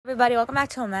Everybody, welcome back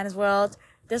to Amanda's World.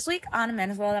 This week on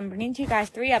Amanda's World, I'm bringing to you guys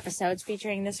 3 episodes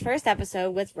featuring this first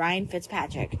episode with Ryan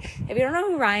Fitzpatrick. If you don't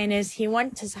know who Ryan is, he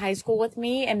went to high school with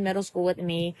me and middle school with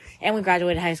me, and we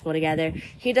graduated high school together.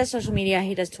 He does social media,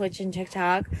 he does Twitch and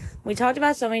TikTok. We talked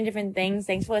about so many different things.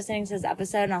 Thanks for listening to this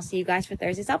episode, and I'll see you guys for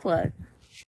Thursday's upload.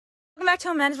 Welcome back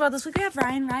to Amanda's World. This week we have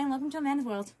Ryan. Ryan, welcome to Amanda's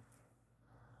World.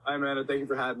 Hi, Amanda. Thank you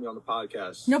for having me on the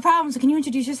podcast. No problem. So can you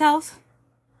introduce yourself?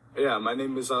 Yeah, my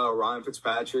name is Ryan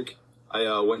Fitzpatrick.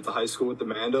 I went to high school with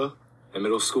Amanda in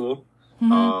middle school.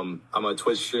 Mm-hmm. I'm a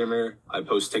Twitch streamer. I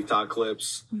post TikTok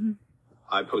clips. Mm-hmm.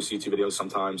 I post YouTube videos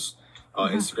sometimes.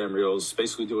 Instagram Reels.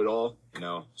 Basically do it all. You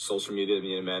know, social media,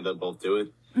 me and Amanda both do it.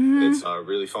 Mm-hmm. It's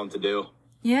really fun to do.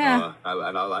 Yeah.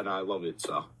 And I love it.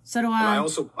 So do I.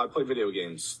 And I play video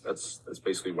games. That's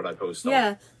basically what I post. Yeah.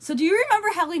 On. So do you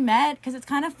remember how we met? Because it's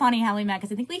kind of funny how we met.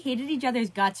 Because I think we hated each other's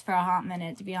guts for a hot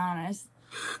minute, to be honest.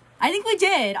 I think we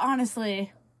did,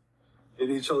 honestly. Hate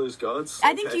each other's guts?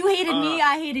 I think you hated me,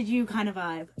 I hated you kind of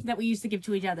vibe that we used to give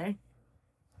to each other.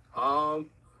 I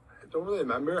don't really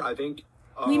remember. I think...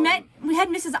 we had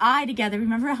Mrs. I together.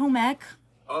 Remember at home ec?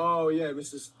 Oh, yeah,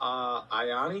 Mrs.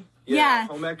 Ayani? Yeah.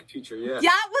 Home ec teacher, yeah.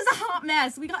 Yeah, it was a hot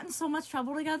mess. We got in so much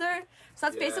trouble together. So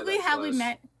that's basically how we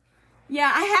met.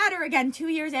 Yeah, I had her again 2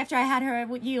 years after I had her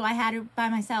with you. I had her by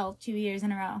myself 2 years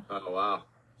in a row. Oh, wow.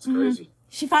 It's crazy.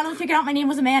 She finally figured out my name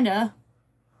was Amanda.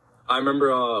 I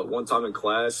remember one time in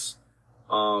class,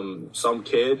 some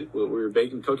kid, we were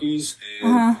baking cookies,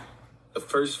 and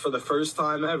for the first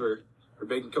time ever, we're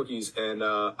baking cookies, and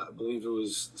I believe it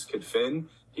was this kid Finn.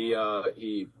 He caused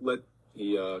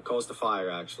the fire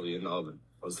actually in the oven.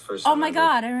 It was the first time. Oh my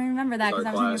God, I remember that because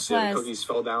I was in your class. Yeah, the cookies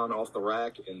fell down off the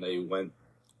rack and they went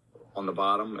on the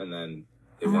bottom, and then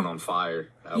they went on fire.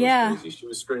 That was crazy. She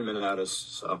was screaming at us.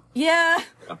 So yeah.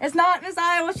 It's not Miss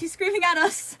Iowa. She's screaming at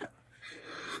us.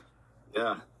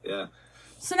 Yeah.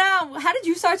 So now, how did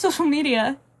you start social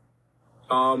media?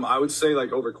 I would say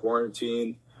like over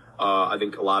quarantine. I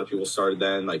think a lot of people started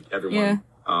then, like everyone.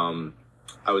 Yeah.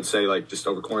 I would say like just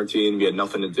over quarantine, we had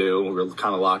nothing to do. We were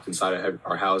kind of locked inside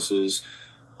our houses.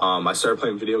 I started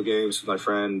playing video games with my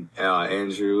friend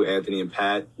Andrew, Anthony, and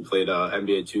Pat. We played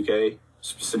NBA 2K,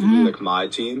 specifically like my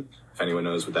team, if anyone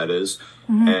knows what that is.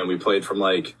 And we played from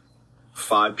like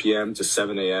 5 p.m. to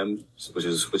 7 a.m., which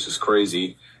is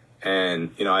crazy. And,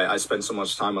 you know, I spent so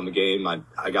much time on the game. I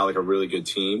got like a really good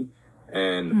team,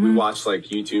 and we watched like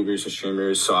YouTubers and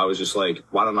streamers. So I was just like,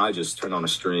 why don't I just turn on a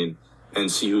stream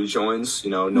and see who joins? You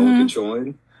know, no one can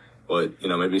join, but you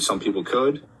know, maybe some people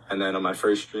could. And then on my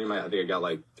first stream, I think I got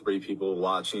like 3 people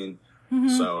watching.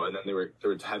 So, and then they were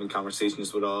having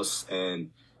conversations with us, and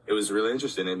it was really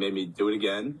interesting. It made me do it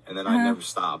again. And then I never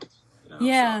stopped. You know?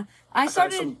 Yeah. So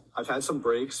I've had some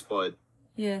breaks, but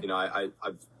yeah, you know,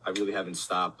 I really haven't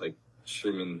stopped like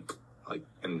streaming like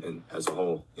and as a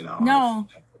whole, you know. No,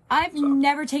 I've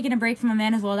never taken a break from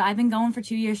Amanda's World. I've been going for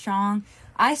 2 years strong.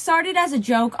 I started as a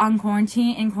joke in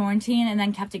quarantine, and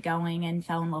then kept it going and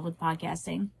fell in love with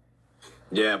podcasting.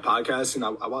 Yeah, podcasting.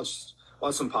 I watched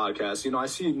some podcasts. You know, I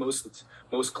see most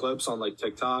clips on like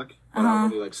TikTok, but I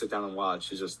don't really like sit down and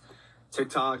watch. It's just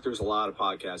TikTok. There's a lot of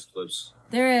podcast clips.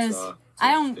 There is.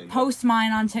 I don't post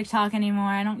mine on TikTok anymore.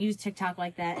 I don't use TikTok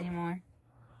like that anymore.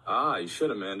 You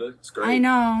should, Amanda. It's great. I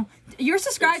know. You're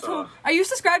subscribed to... Are you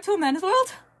subscribed to Amanda's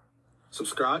World?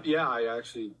 Subscribe? Yeah, I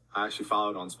actually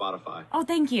followed on Spotify. Oh,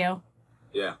 thank you.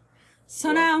 Yeah.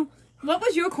 So now, what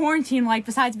was your quarantine like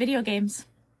besides video games?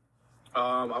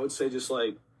 I would say just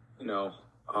like, you know,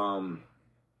 I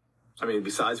mean,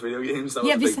 besides video games, that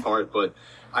was a big part. But,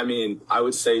 I mean, I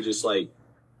would say just like,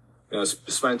 you know,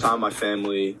 spending time with my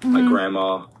family, my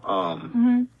grandma,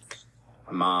 my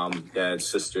mom, dad,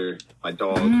 sister, my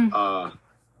dog.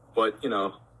 But, you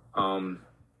know, I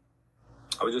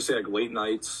would just say like late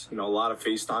nights, you know, a lot of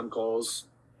FaceTime calls.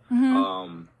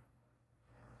 I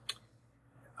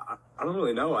don't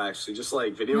really know, actually. Just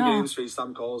like video games,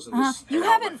 FaceTime calls, and just hang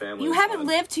out with my family. You haven't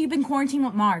lived till you've been quarantined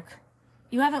with Mark.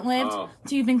 You haven't lived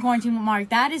till you've been quarantined with Mark.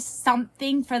 That is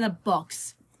something for the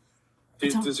books.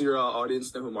 Does your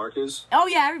audience know who Mark is? Oh,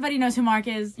 yeah, everybody knows who Mark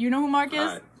is. You know who Mark is?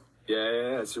 Right.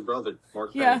 Yeah, it's your brother,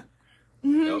 Mark. Yeah.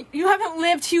 Yep. You haven't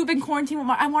lived till you've been quarantined with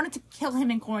Mark. I wanted to kill him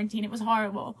in quarantine. It was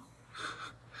horrible.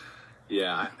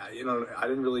 Yeah, you know, I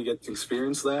didn't really get to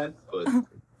experience that, but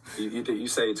you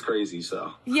say it's crazy,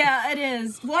 so. Yeah, it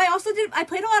is. Well, I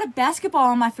played a lot of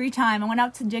basketball in my free time. I went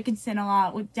out to Dickinson a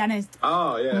lot with Dennis.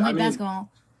 Oh, yeah. I played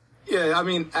basketball. Yeah, I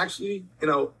mean, actually, you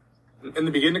know, in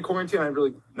the beginning of quarantine,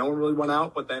 no one really went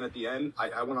out, but then at the end,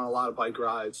 I went on a lot of bike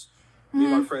rides. Me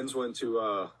and my friends went to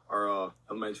our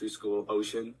elementary school,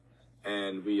 Ocean,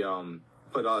 and we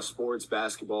put sports,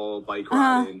 basketball, bike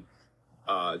riding,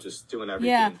 just doing everything.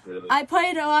 Yeah, really.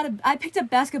 I picked up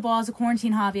basketball as a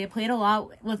quarantine hobby. I played a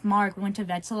lot with Mark. We went to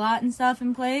vets a lot and stuff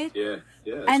and played. Yeah.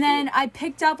 And then I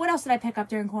picked up, what else did I pick up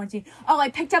during quarantine? Oh, I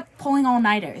picked up pulling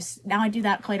all-nighters. Now I do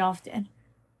that quite often.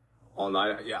 All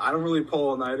night? Yeah, I don't really pull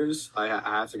all-nighters. I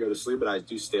have to go to sleep, but I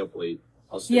do stay up late.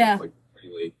 I'll stay up like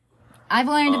pretty late. I've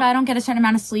learned if I don't get a certain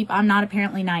amount of sleep, I'm not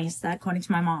apparently nice. That according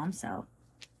to my mom. So.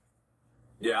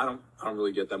 Yeah, I don't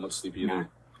really get that much sleep either.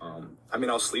 No. I mean,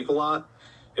 I'll sleep a lot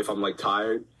if I'm like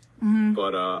tired,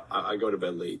 but I go to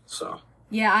bed late. So.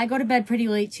 Yeah, I go to bed pretty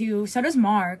late too. So does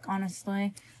Mark,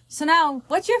 honestly. So now,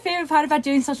 what's your favorite part about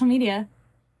doing social media?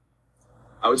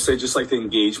 I would say just like the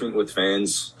engagement with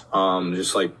fans,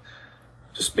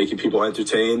 just making people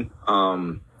entertain,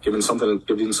 giving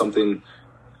something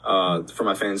for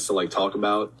my fans to like talk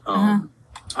about.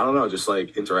 I don't know, just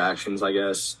like interactions, I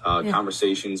guess,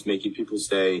 conversations, making people's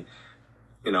day,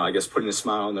 I guess putting a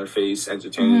smile on their face,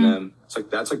 entertaining them. It's like,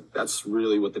 that's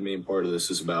really what the main part of this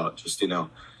is about. Just,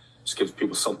 just give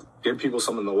people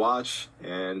something to watch.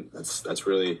 And that's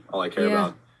really all I care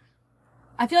about.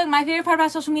 I feel like my favorite part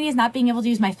about social media is not being able to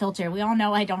use my filter. We all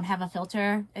know I don't have a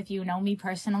filter. If you know me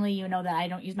personally, you know that I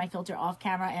don't use my filter off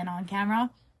camera and on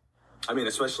camera. I mean,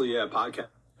 especially,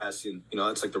 podcasting,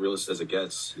 that's like the realest as it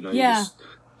gets. You Yeah. just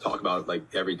talk about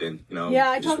like everything, Yeah,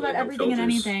 I talk about everything and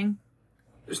anything.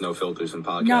 There's no filters in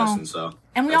podcasting, so.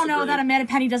 And we all know that Amanda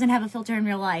Penny doesn't have a filter in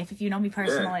real life, if you know me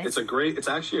personally. Yeah, it's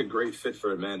actually a great fit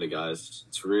for Amanda, guys.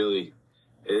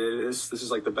 This is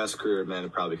like the best career Amanda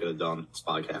probably could have done, this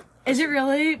podcast. Is it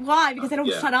really? Why? Because I don't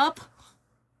shut up?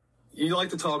 You like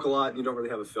to talk a lot and you don't really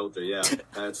have a filter, yeah.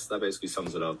 That basically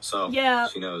sums it up. So,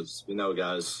 she knows. We know,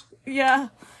 guys. Yeah.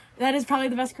 That is probably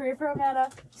the best career for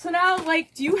Amanda. So now,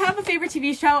 do you have a favorite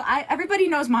TV show? Everybody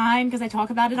knows mine because I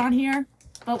talk about it on here.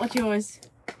 But what's yours?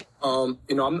 I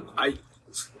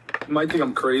might think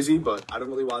I'm crazy, but I don't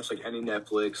really watch like any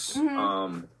Netflix.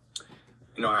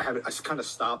 I kind of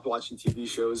stopped watching TV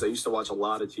shows. I used to watch a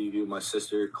lot of TV with my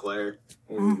sister Claire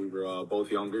when we were both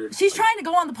younger. She's trying to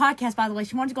go on the podcast, by the way.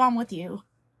 She wanted to go on with you.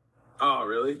 Oh,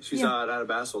 really? She's at a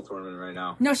basketball tournament right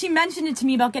now. No, she mentioned it to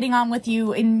me about getting on with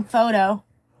you in photo.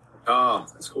 Oh,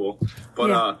 that's cool.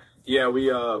 But we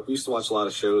used to watch a lot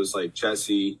of shows like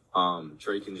Jesse,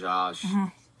 Drake and Josh,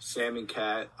 Sam and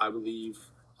Cat, I believe,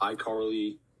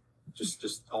 iCarly,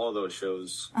 just all of those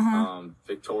shows.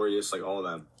 Victorious, like all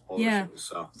of them.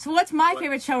 Shows, so what's my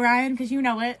favorite show, Ryan? Because you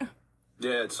know it.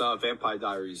 Yeah, it's Vampire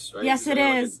Diaries, right? Yes, it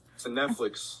is. It's a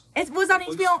Netflix. It was on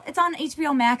HBO. It's on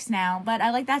HBO Max now, but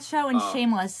I like that show and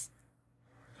Shameless.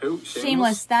 Who?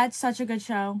 Shameless. That's such a good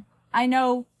show. I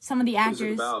know some of the actors. What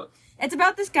is it about? It's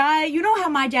about this guy. You know how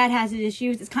my dad has his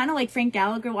issues. It's kind of like Frank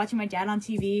Gallagher watching my dad on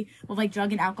TV with like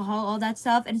drug and alcohol, all that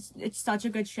stuff. And it's such a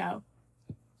good show.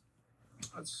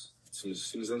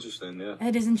 Seems interesting, yeah.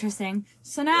 It is interesting.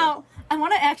 So now, I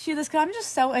want to ask you this because I'm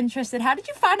just so interested. How did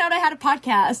you find out I had a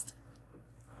podcast?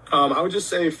 I would just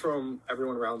say from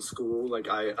everyone around school, like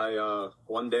I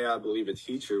one day I believe a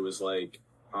teacher was like,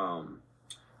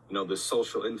 this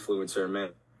social influencer, man,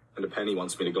 and Penny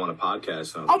wants me to go on a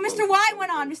podcast. Oh, Mr. Y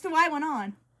went on. Mr. Y went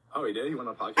on. Oh, he did? He went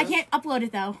on a podcast? I can't upload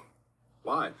it, though.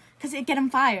 Why? Because it'd get him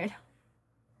fired.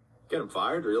 Get him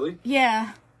fired? Really?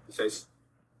 Yeah. Say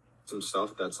some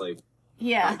stuff that's like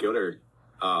not good or...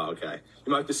 Oh, okay.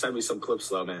 You might have to send me some clips,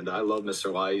 though, man. I love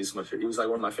Mr. Y. He was like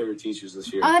one of my favorite teachers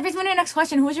this year. Oh, that brings me to the next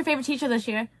question. Who was your favorite teacher this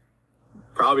year?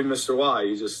 Probably Mr. Y.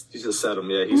 You just said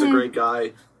him. Yeah, he's a great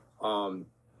guy.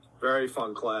 Very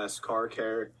fun class, car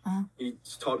care. He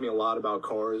taught me a lot about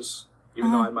cars,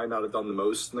 even though I might not have done the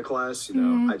most in the class.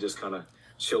 I just kind of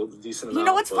chilled a decent amount. You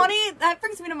know what's funny? That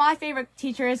brings me to my favorite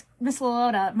teacher is Miss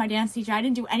Lalota, my dance teacher. I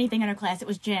didn't do anything in her class. It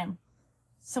was gym.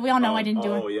 So we all know I didn't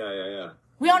do it. Oh, yeah.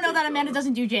 We all know that Amanda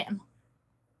doesn't do gym.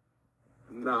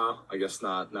 No, I guess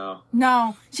not, no.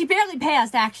 No. She barely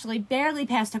passed, actually. Barely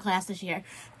passed her class this year.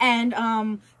 And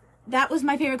that was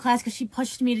my favorite class because she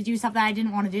pushed me to do stuff that I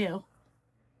didn't want to do.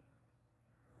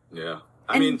 Yeah.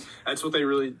 I mean, that's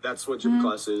what gym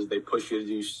class is. They push you to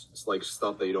do like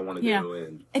stuff that you don't want to do.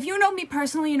 And if you know me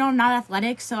personally, you know I'm not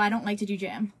athletic, so I don't like to do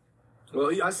gym. Well,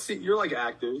 I see you're like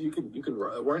active. You can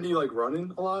run. Weren't you like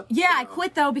running a lot? Yeah, I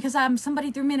quit though because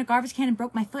somebody threw me in a garbage can and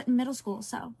broke my foot in middle school.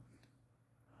 So.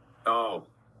 Oh,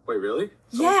 wait, really?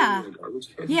 Yeah.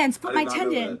 Yeah, and split my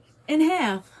tendon in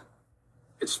half.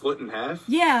 It split in half?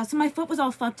 Yeah, so my foot was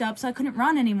all fucked up, so I couldn't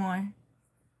run anymore.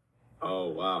 Oh,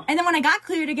 wow. And then when I got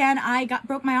cleared again, I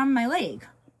broke my arm and my leg.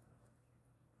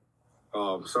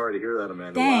 Oh, I'm sorry to hear that,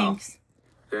 Amanda. Thanks.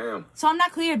 Wow. Damn. So I'm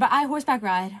not cleared, but I horseback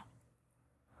ride.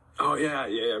 Oh, yeah.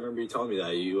 I remember you telling me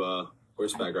that. You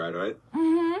horseback ride, right?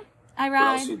 Mm-hmm. I What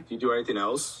else? ride. Do you do anything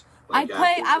else? I Like play.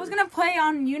 active I was or- gonna play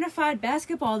on unified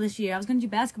basketball this year. I was gonna do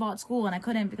basketball at school, and I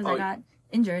couldn't because I Oh, got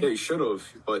injured. Yeah, you should have,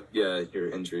 but yeah, your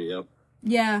injury. Yep.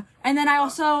 Yeah, and then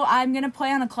I'm gonna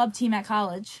play on a club team at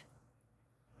college.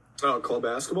 Oh, club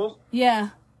basketball. Yeah,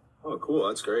 Oh, cool.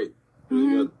 That's great.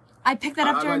 Really good. I picked that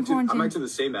up I during might do, I quarantine. might do the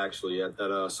same actually at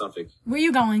that Suffolk. Where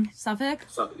you going, Suffolk?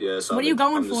 Yeah, Suffolk. What are you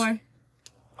going I'm just-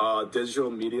 for?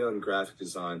 Digital media and graphic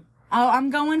design. Oh,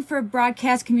 I'm going for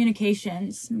broadcast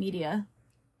communications media.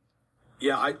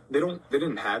 Yeah, they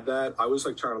didn't have that. I was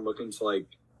like trying to look into like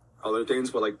other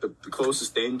things, but like the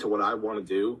closest thing to what I want to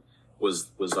do was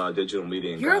digital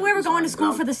media. And You're aware we're graphic going to design.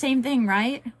 school Now- for the same thing,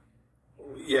 right?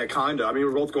 Yeah, kinda. I mean,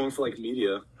 we're both going for like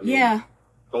media. I mean, Yeah.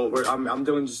 Well,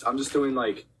 I'm just doing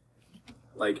like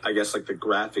I guess like the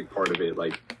graphic part of it,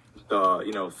 like the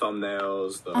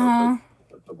thumbnails,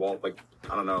 the wall, like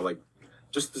I don't know, like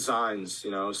just designs,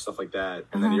 stuff like that.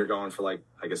 And then you're going for like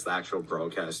I guess the actual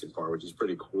broadcasting part, which is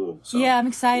pretty cool. So Yeah, I'm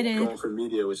excited. going for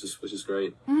media, which is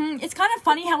great. It's kind of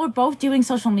funny how we're both doing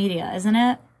social media, isn't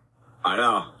it? I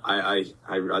know.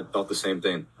 I thought the same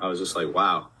thing. I was just like,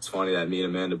 wow, it's funny that me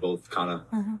and Amanda both kind of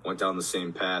went down the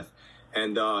same path.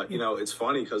 And it's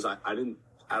funny because I didn't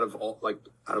out of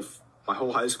my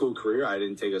whole high school career, I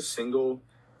didn't take a single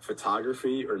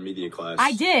photography or media class.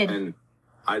 I did. And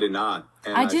I did not.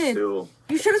 And I did. Still,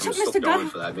 You should have I'm took still Mr. going Gu-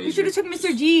 for that You major. should have took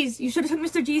Mr. G's. You should have took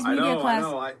Mr. G's I media know.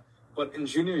 class. But in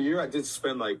junior year, I did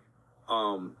spend like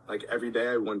every day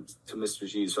I went to Mr.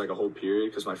 G's for like a whole period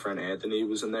because my friend Anthony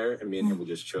was in there and me and him would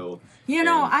just chill. You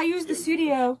know, And- I used the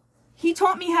studio. He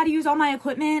taught me how to use all my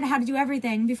equipment, how to do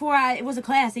everything. Before it was a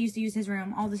class, I used to use his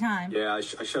room all the time. Yeah, I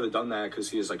should have done that because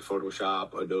he has like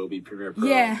Photoshop, Adobe Premiere Pro.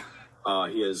 Yeah.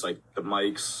 He has like the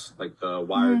mics, like the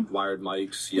wired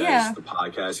mics. He has the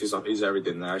podcast. He's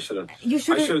everything there. I should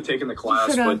have taken the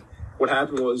class, should've. but what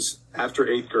happened was after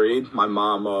 8th grade, my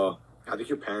mom, I think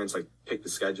your parents like picked the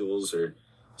schedules or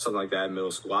something like that in middle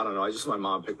school. I don't know. My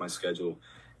mom picked my schedule.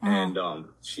 And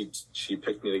she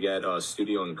picked me to get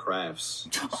studio and crafts.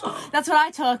 So That's what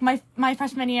I took my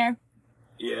freshman year.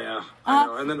 yeah, I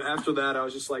know. And then after that, I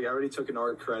was just like, I already took an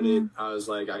art credit. I was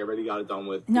like, I already got it done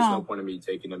with. There's No. no point in me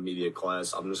taking a media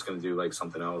class. I'm just gonna do like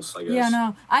something else, I guess. Yeah,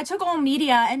 no. I took all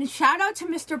media, and shout out to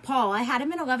Mr. Paul. I had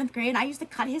him in 11th grade. I used to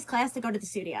cut his class to go to the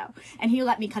studio, and he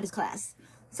let me cut his class.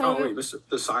 So Oh wait,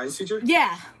 the science teacher?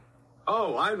 yeah.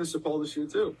 Oh, I had Mr. Paul this year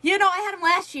too. You know, I had him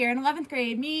last year in 11th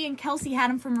grade. Me and Kelsey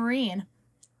had him for Marine.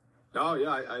 Oh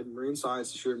yeah, I had marine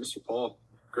science this year, Mr. Paul.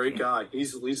 Great guy.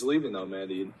 He's leaving though,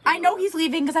 man. I know he's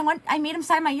leaving because I made him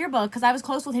sign my yearbook because I was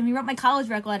close with him. He wrote my college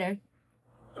rec letter.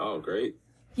 Oh great.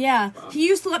 Yeah, he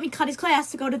used to let me cut his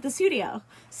class to go to the studio.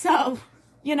 So,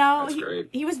 That's great.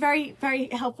 he was very, very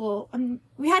helpful.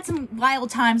 We had some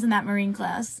wild times in that Marine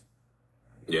class.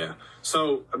 Yeah.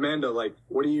 So Amanda, like,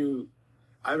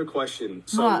 I have a question.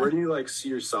 So What? where do you like see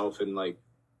yourself in like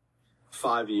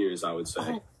 5 years? I would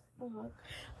say.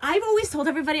 I've always told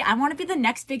everybody I want to be the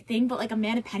next big thing, but like a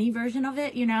Amanda Penny version of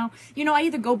it, I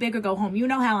either go big or go home. You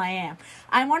know how I am.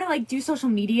 I want to like do social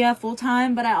media full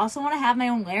time, but I also want to have my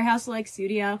own warehouse like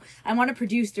studio. I want to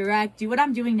produce, direct, do what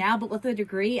I'm doing now, but with a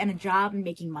degree and a job and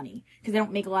making money because I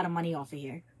don't make a lot of money off of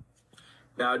here.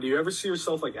 Now, do you ever see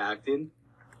yourself like acting?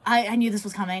 I knew this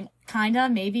was coming. Kinda,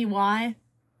 maybe. Why?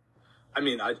 I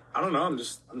mean, I don't know. I'm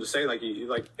just saying, like,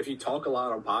 if you talk a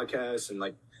lot on podcasts and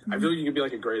like, I feel like you could be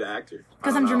like a great actor.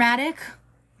 Because I'm dramatic.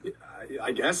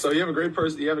 I guess so. You have a great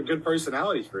person. You have a good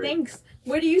personality for it. Thanks.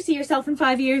 Where do you see yourself in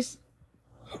 5 years?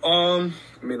 I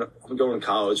mean, I'm going to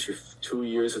college for 2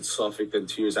 years at Suffolk, then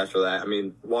 2 years after that. I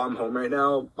mean, while I'm home right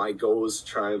now, my goal is to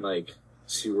try and like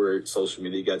see where social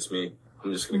media gets me.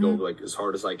 I'm just gonna go like as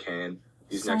hard as I can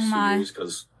these next am 2 I. years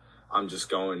because I'm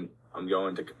driving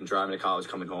to college,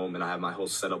 coming home, and I have my whole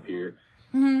setup here.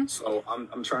 So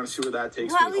I'm trying to see where that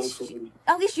takes Well, me. Hopefully,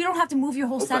 at least you don't have to move your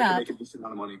whole hopefully I can setup. make a decent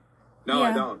amount of money. No, Yeah.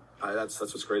 I don't. That's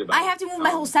what's great about I it. have to move my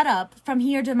whole setup from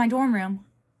here to my dorm room.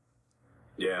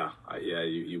 Yeah,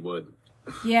 you would.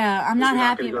 Yeah, I'm not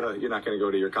happy. You're not gonna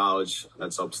go to your college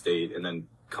that's upstate and then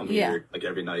come here like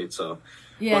every night. So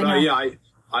Yeah, but no.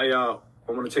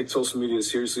 I want to take social media as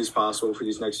seriously as possible for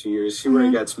these next few years. See where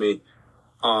it gets me.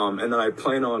 And then I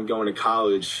plan on going to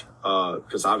college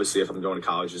because obviously if I'm going to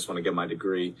college, I just want to get my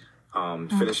degree,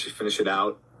 finish it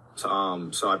out. So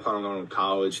I plan on going to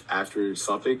college after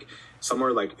Suffolk,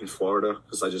 somewhere like in Florida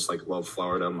because I just like love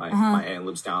Florida. My aunt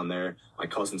lives down there. My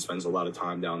cousin spends a lot of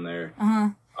time down there.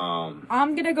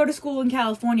 I'm gonna go to school in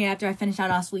California after I finish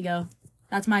out Oswego.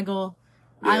 That's my goal.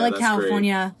 I Yeah, like that's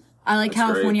California. I like That's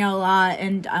California a lot,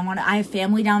 and I have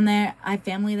family down there. I have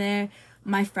family there.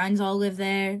 My friends all live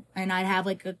there, and I'd have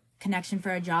like a connection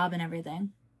for a job and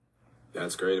everything.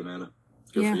 That's great, Amanda.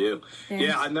 Good for you. Thanks.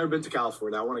 Yeah, I've never been to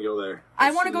California. I want to go there.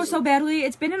 I want to go so badly.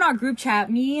 It's been in our group chat.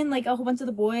 Me and like a whole bunch of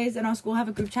the boys in our school have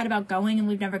a group chat about going, and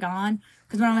we've never gone.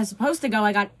 Because when I was supposed to go,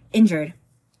 I got injured.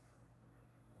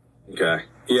 Okay.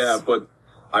 Yeah, but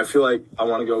I feel like I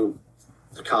want to go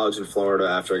to college in Florida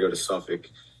after I go to Suffolk.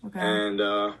 Okay. And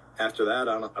after that,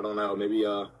 I don't know. Maybe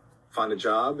find a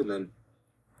job and then,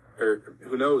 or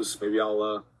who knows? Maybe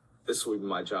I'll this will be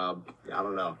my job. Yeah, I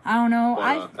don't know.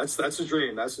 But, that's a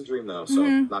dream. That's a dream though. So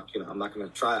I'm not gonna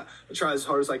try as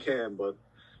hard as I can, but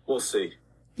we'll see.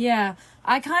 Yeah,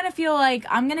 I kind of feel like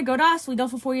I'm gonna go to Oswego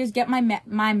for 4 years, get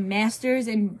my master's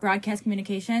in broadcast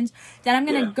communications. Then I'm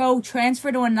gonna go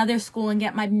transfer to another school and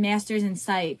get my master's in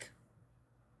psych.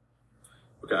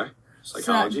 Okay,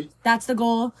 psychology. So that's the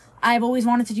goal. I've always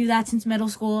wanted to do that since middle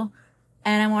school,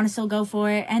 and I want to still go for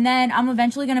it. And then I'm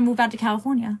eventually gonna move out to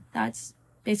California. That's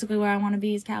basically where I want to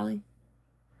be, is Cali.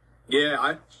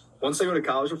 Yeah, once I go to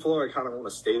college in Florida, I kind of want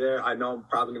to stay there. I know I'm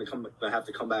probably gonna have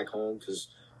to come back home because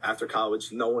after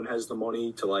college, no one has the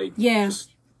money to like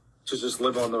just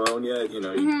live on their own yet. You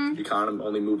know, you kind of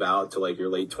only move out to like your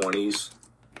late 20s.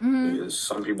 Because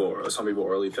some people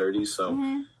early 30s.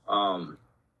 So,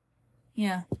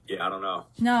 yeah, I don't know.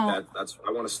 No, that's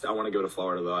I want to go to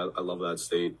Florida though. I love that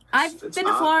state. I've been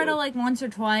to Florida like once or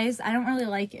twice. I don't really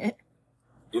like it.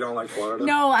 You don't like Florida?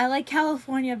 No, I like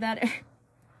California better.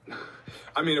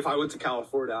 I mean, if I went to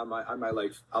California, I might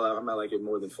like it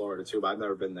more than Florida too. But I've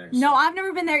never been there. So. No, I've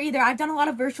never been there either. I've done a lot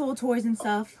of virtual tours and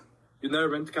stuff. You've never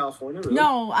been to California, really?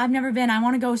 No, I've never been. I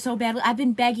want to go so badly. I've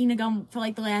been begging to go for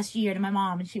like the last year to my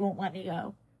mom, and she won't let me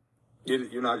go.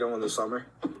 You're not going this summer?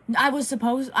 I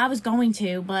was going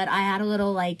to, but I had a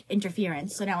little like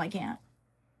interference, so now I can't.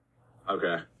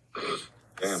 Okay.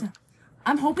 Damn. So,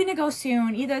 I'm hoping to go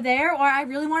soon, either there or I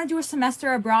really want to do a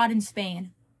semester abroad in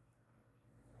Spain.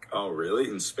 Oh, really?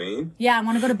 In Spain? Yeah, I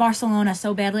want to go to Barcelona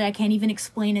so badly I can't even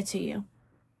explain it to you.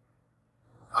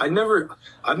 I've never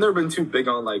been too big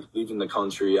on like leaving the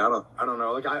country. I don't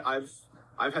know. Like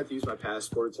I've had to use my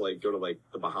passport to like go to like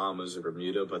the Bahamas or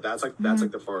Bermuda, but that's like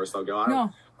the farthest I'll go.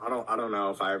 I don't know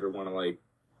if I ever want to like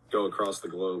go across the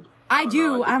globe. I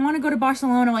do. I want to go to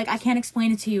Barcelona. Like I can't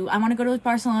explain it to you. I want to go to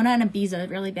Barcelona and Ibiza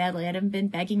really badly. I've been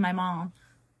begging my mom.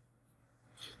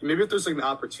 Maybe if there's like an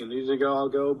opportunity to go, I'll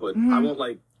go, but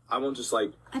I won't just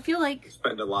like. I feel like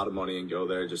spend a lot of money and go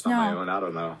there just on my own. I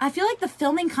don't know. I feel like the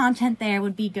filming content there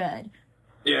would be good.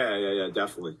 Yeah,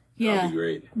 definitely. Yeah, that'd be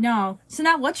great. No. So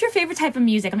now, what's your favorite type of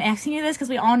music? I'm asking you this because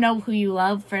we all know who you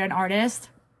love for an artist.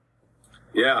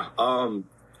 Yeah. My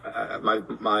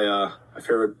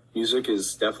favorite music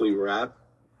is definitely rap.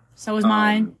 So is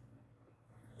mine.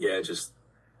 Yeah,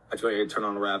 I feel like I turn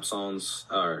on rap songs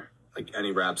or like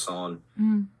any rap song.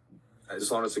 As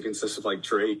long as it consists of like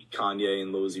Drake, Kanye,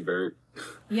 and Lil Uzi Vert.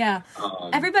 Yeah.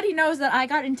 Everybody knows that I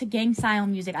got into gang style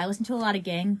music. I listen to a lot of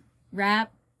gang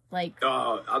rap. Like.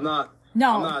 I'm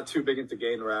not too big into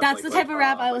gang rap. That's the type of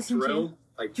rap I listen to.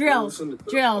 Like drill.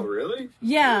 Drill. Oh, really?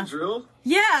 Yeah. Drill?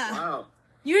 Yeah. Wow.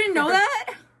 You didn't know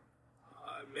that?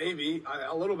 Maybe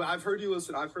a little bit. I've heard you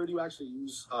actually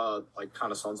use like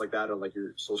kind of songs like that on like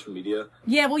your social media.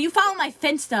 Yeah. Well, you follow my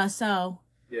Finsta, so.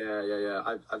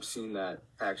 Yeah. I've seen that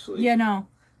actually. Yeah, no.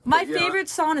 My favorite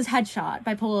song is Headshot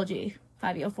by Polo G,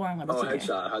 504 and Little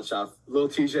TJ. Headshot. Little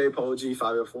TJ, Polo G,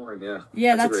 504, and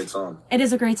yeah, that's a great song. It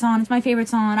is a great song. It's my favorite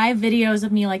song. I have videos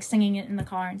of me like singing it in the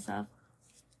car and stuff.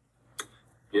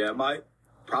 Yeah,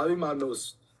 probably my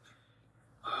most.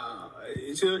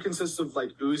 It either consists of like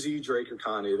Uzi, Drake, or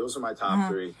Kanye. Those are my top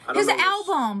three. His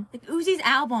album, like Uzi's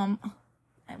album.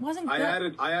 It wasn't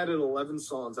good. I added 11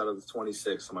 songs out of the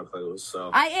 26 on my playlist.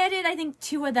 So I added, I think,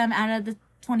 2 of them out of the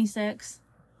 26.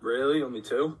 Really? Only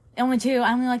 2? Only 2.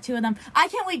 I only like 2 of them. I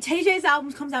can't wait. TJ's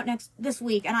album comes out this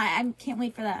week, and I can't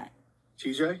wait for that.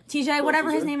 TJ,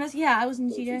 whatever his name is. Yeah, I was in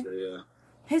TJ. Yeah.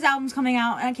 His album's coming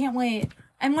out, and I can't wait.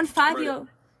 And when Fabio.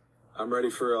 I'm ready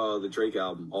for the Drake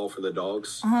album, All for the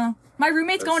Dogs. My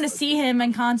roommate's going to see him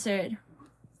in concert.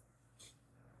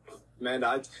 Man,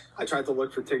 I tried to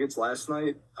look for tickets last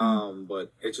night,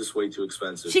 but it's just way too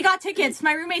expensive. She got tickets.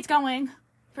 My roommate's going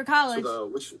for college.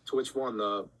 So which one?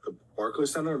 The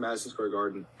Barclays Center or Madison Square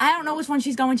Garden? I don't know which one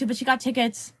she's going to, but she got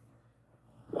tickets.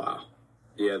 Wow.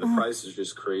 Yeah, the price is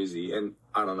just crazy, and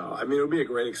I don't know. I mean, it would be a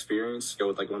great experience to go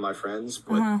with like one of my friends,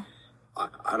 but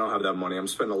I don't have that money. I'm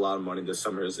spending a lot of money this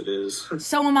summer as it is.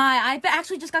 So am I. I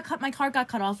actually just my card got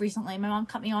cut off recently. My mom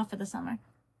cut me off for the summer.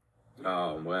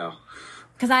 Oh wow.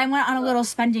 Because I went on a little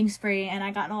spending spree, and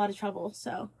I got in a lot of trouble,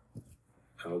 so.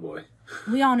 Oh, boy.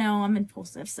 We all know I'm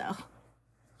impulsive, so.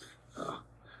 All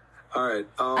right.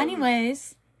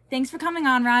 Anyways, thanks for coming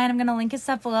on, Ryan. I'm going to link his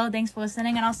stuff below. Thanks for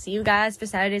listening, and I'll see you guys for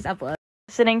Saturday's upload.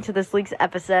 Listening to this week's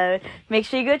episode. Make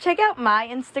sure you go check out my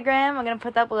Instagram. I'm going to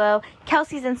put that below.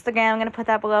 Kelsey's Instagram. I'm going to put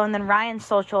that below. And then Ryan's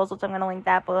socials, which I'm going to link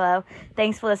that below.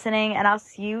 Thanks for listening, and I'll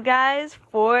see you guys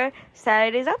for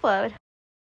Saturday's upload.